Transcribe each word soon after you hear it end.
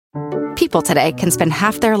People today can spend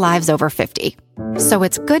half their lives over 50. So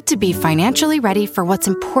it's good to be financially ready for what's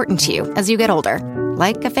important to you as you get older,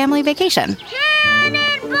 like a family vacation.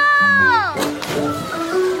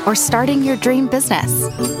 Or starting your dream business.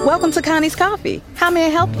 Welcome to Connie's Coffee. How may I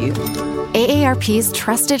help you? AARP's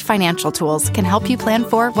trusted financial tools can help you plan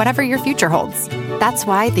for whatever your future holds. That's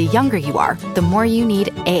why the younger you are, the more you need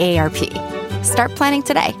AARP. Start planning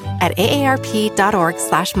today at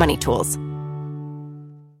aarp.org/moneytools.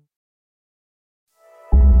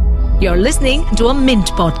 You're listening to a Mint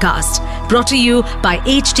podcast brought to you by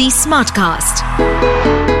HT Smartcast.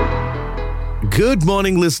 Good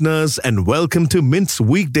morning, listeners, and welcome to Mint's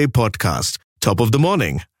weekday podcast, Top of the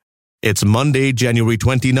Morning. It's Monday, January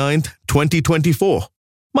 29th, 2024.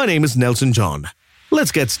 My name is Nelson John.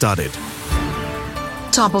 Let's get started.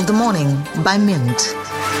 Top of the Morning by Mint.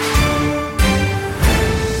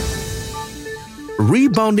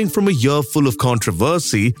 Rebounding from a year full of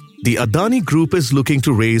controversy, the Adani Group is looking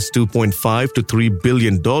to raise $2.5 to $3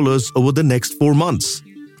 billion over the next 4 months.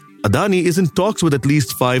 Adani is in talks with at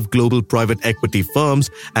least 5 global private equity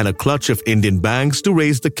firms and a clutch of Indian banks to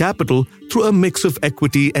raise the capital through a mix of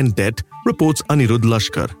equity and debt, reports Anirudh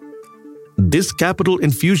Lashkar. This capital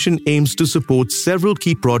infusion aims to support several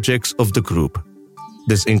key projects of the group.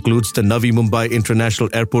 This includes the Navi Mumbai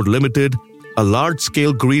International Airport Limited, a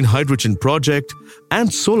large-scale green hydrogen project,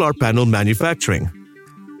 and solar panel manufacturing.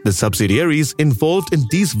 The subsidiaries involved in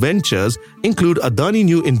these ventures include Adani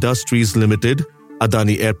New Industries Limited,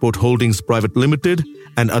 Adani Airport Holdings Private Limited,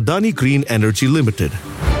 and Adani Green Energy Limited.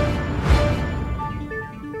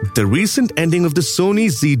 The recent ending of the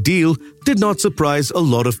Sony-Zee deal did not surprise a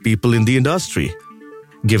lot of people in the industry.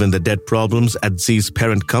 Given the debt problems at Zee's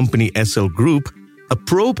parent company SL Group, a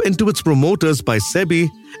probe into its promoters by SEBI,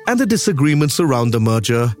 and the disagreements around the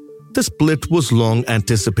merger, the split was long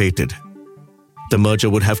anticipated. The merger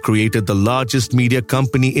would have created the largest media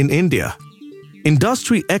company in India.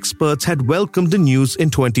 Industry experts had welcomed the news in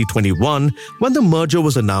 2021 when the merger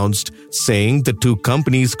was announced, saying the two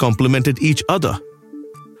companies complemented each other.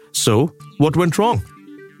 So, what went wrong?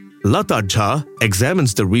 Lata Jha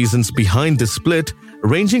examines the reasons behind the split,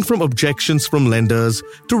 ranging from objections from lenders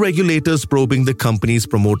to regulators probing the company's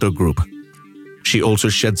promoter group. She also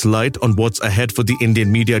sheds light on what's ahead for the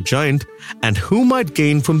Indian media giant and who might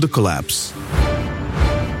gain from the collapse.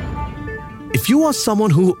 If you are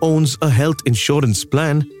someone who owns a health insurance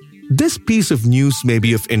plan, this piece of news may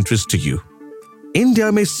be of interest to you.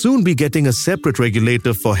 India may soon be getting a separate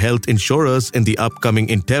regulator for health insurers in the upcoming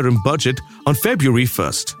interim budget on February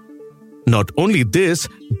 1st. Not only this,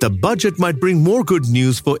 the budget might bring more good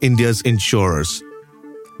news for India's insurers.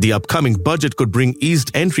 The upcoming budget could bring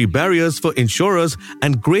eased entry barriers for insurers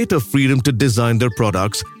and greater freedom to design their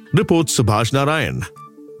products, reports Subhash Narayan.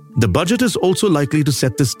 The budget is also likely to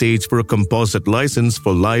set the stage for a composite license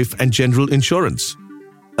for life and general insurance.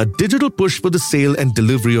 A digital push for the sale and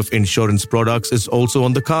delivery of insurance products is also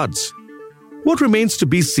on the cards. What remains to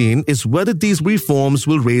be seen is whether these reforms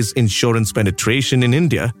will raise insurance penetration in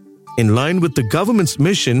India, in line with the government's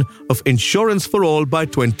mission of insurance for all by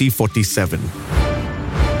 2047.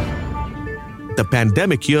 The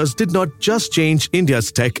pandemic years did not just change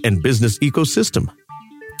India's tech and business ecosystem.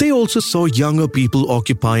 They also saw younger people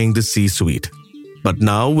occupying the C-suite. But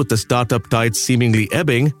now, with the startup tide seemingly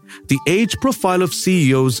ebbing, the age profile of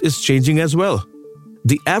CEOs is changing as well.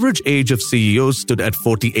 The average age of CEOs stood at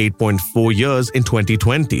 48.4 years in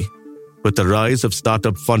 2020. With the rise of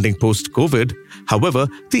startup funding post-COVID, however,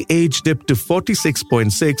 the age dipped to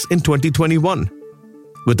 46.6 in 2021.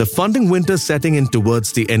 With the funding winter setting in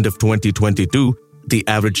towards the end of 2022, the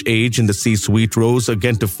average age in the C-suite rose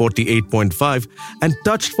again to 48.5 and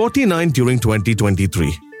touched 49 during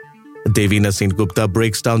 2023. Devina Sengupta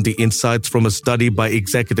breaks down the insights from a study by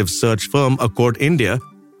executive search firm Accord India,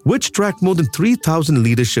 which tracked more than 3,000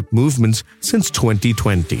 leadership movements since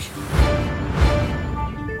 2020.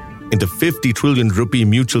 In the 50 trillion rupee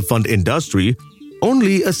mutual fund industry,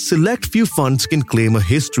 only a select few funds can claim a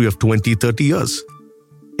history of 20-30 years.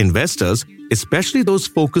 Investors, especially those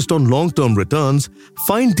focused on long-term returns,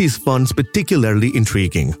 find these funds particularly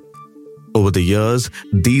intriguing. Over the years,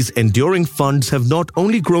 these enduring funds have not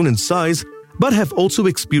only grown in size, but have also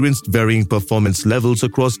experienced varying performance levels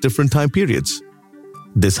across different time periods.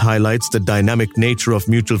 This highlights the dynamic nature of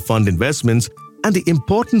mutual fund investments and the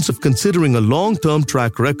importance of considering a long-term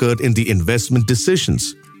track record in the investment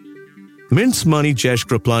decisions. Mint's Money Jayesh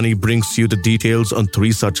Kriplani brings you the details on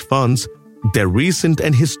 3 such funds, their recent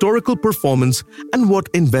and historical performance, and what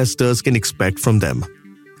investors can expect from them.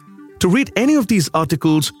 To read any of these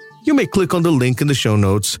articles, you may click on the link in the show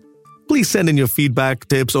notes. Please send in your feedback,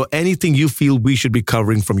 tips, or anything you feel we should be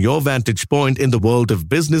covering from your vantage point in the world of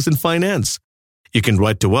business and finance. You can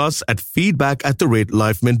write to us at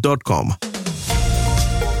feedback@lifemint.com.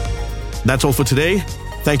 That's all for today.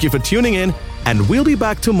 Thank you for tuning in, and we'll be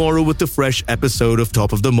back tomorrow with a fresh episode of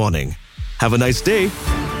Top of the Morning. Have a nice day.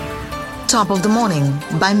 Top of the Morning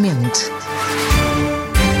by Mint.